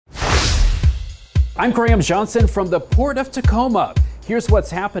I'm Graham Johnson from the Port of Tacoma. Here's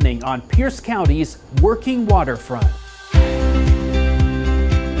what's happening on Pierce County's working waterfront.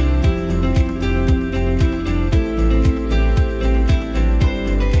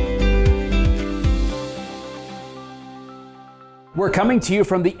 We're coming to you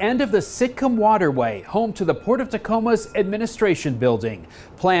from the end of the Sitcom Waterway, home to the Port of Tacoma's administration building.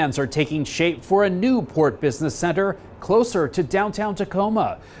 Plans are taking shape for a new port business center closer to downtown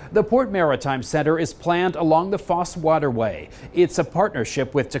Tacoma. The Port Maritime Center is planned along the Foss Waterway. It's a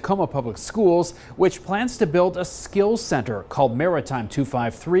partnership with Tacoma Public Schools, which plans to build a skills center called Maritime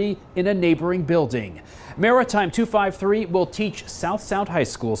 253 in a neighboring building. Maritime 253 will teach South Sound High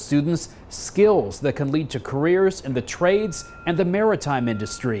School students skills that can lead to careers in the trades and the maritime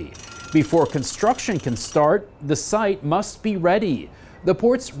industry. Before construction can start, the site must be ready. The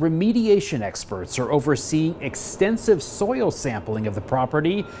port's remediation experts are overseeing extensive soil sampling of the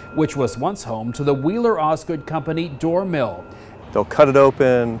property, which was once home to the Wheeler Osgood Company door mill. They'll cut it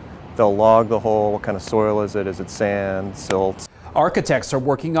open, they'll log the hole. What kind of soil is it? Is it sand, silt? Architects are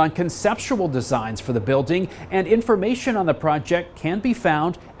working on conceptual designs for the building, and information on the project can be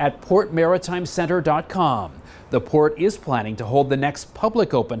found at portmaritimecenter.com. The port is planning to hold the next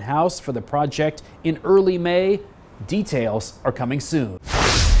public open house for the project in early May. Details are coming soon.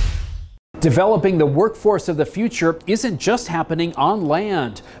 Developing the workforce of the future isn't just happening on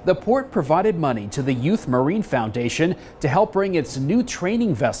land. The port provided money to the Youth Marine Foundation to help bring its new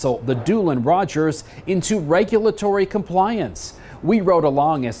training vessel, the Doolin Rogers, into regulatory compliance. We rode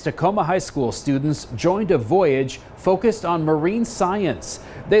along as Tacoma High School students joined a voyage focused on marine science.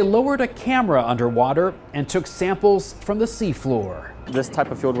 They lowered a camera underwater and took samples from the seafloor. This type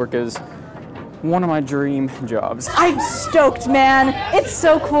of fieldwork is one of my dream jobs. I'm stoked, man. It's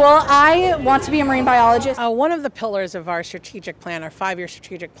so cool. I want to be a marine biologist. One of the pillars of our strategic plan, our 5-year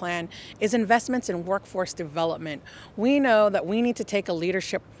strategic plan, is investments in workforce development. We know that we need to take a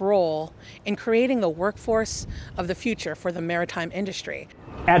leadership role in creating the workforce of the future for the maritime industry.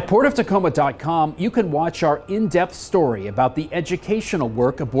 At portoftacoma.com, you can watch our in-depth story about the educational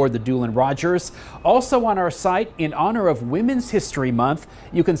work aboard the Doolin Rogers. Also on our site, in honor of Women's History Month,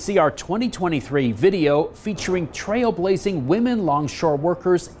 you can see our 2023 video featuring trailblazing women longshore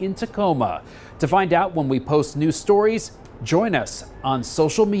workers in Tacoma. To find out when we post new stories, join us on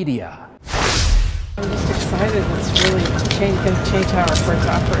social media. I'm just excited. It's really going to change how our ports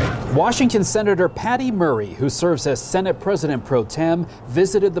operate. Washington Senator Patty Murray, who serves as Senate President Pro Tem,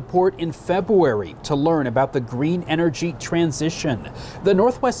 visited the port in February to learn about the green energy transition. The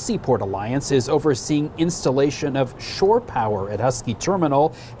Northwest Seaport Alliance is overseeing installation of shore power at Husky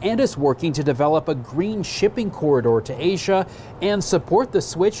Terminal and is working to develop a green shipping corridor to Asia and support the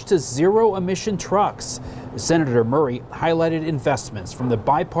switch to zero-emission trucks. Senator Murray highlighted investments from the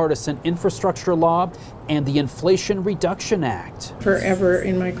bipartisan infrastructure law and the Inflation Reduction Act. Forever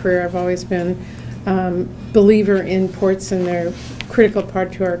in my career, I've always been a believer in ports and their critical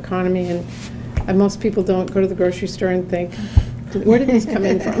part to our economy. And most people don't go to the grocery store and think, where did these come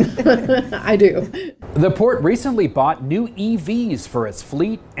in from? I do. The port recently bought new EVs for its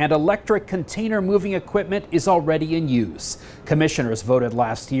fleet, and electric container moving equipment is already in use. Commissioners voted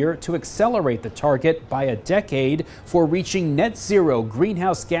last year to accelerate the target by a decade for reaching net zero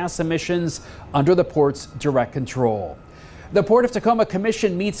greenhouse gas emissions under the port's direct control. The Port of Tacoma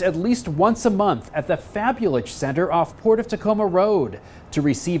Commission meets at least once a month at the Fabulage Center off Port of Tacoma Road. To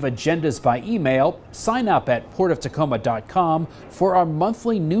receive agendas by email, sign up at portoftacoma.com for our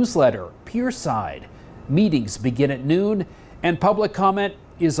monthly newsletter, Pierside. Meetings begin at noon, and public comment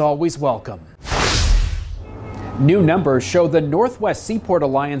is always welcome. New numbers show the Northwest Seaport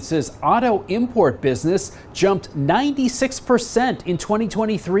Alliance's auto import business jumped 96% in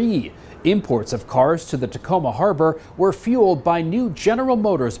 2023. Imports of cars to the Tacoma harbor were fueled by new General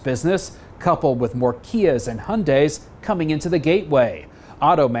Motors business, coupled with more Kias and Hyundais coming into the gateway.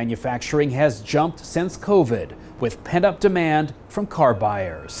 Auto manufacturing has jumped since COVID, with pent-up demand from car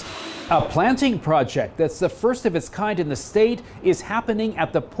buyers. A planting project that's the first of its kind in the state is happening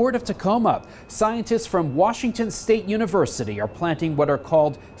at the Port of Tacoma. Scientists from Washington State University are planting what are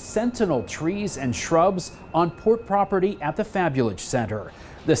called sentinel trees and shrubs on port property at the Fabulage Center.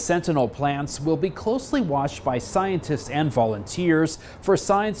 The sentinel plants will be closely watched by scientists and volunteers for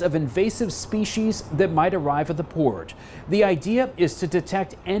signs of invasive species that might arrive at the port. The idea is to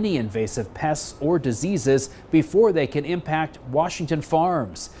detect any invasive pests or diseases before they can impact Washington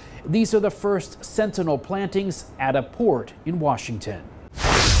farms. These are the first sentinel plantings at a port in Washington.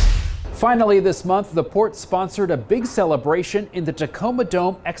 Finally, this month, the port sponsored a big celebration in the Tacoma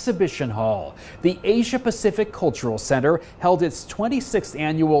Dome Exhibition Hall. The Asia Pacific Cultural Center held its 26th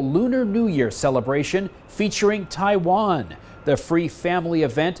annual Lunar New Year celebration featuring Taiwan. The free family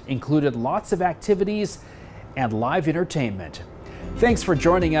event included lots of activities and live entertainment. Thanks for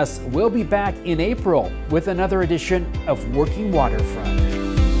joining us. We'll be back in April with another edition of Working Waterfront.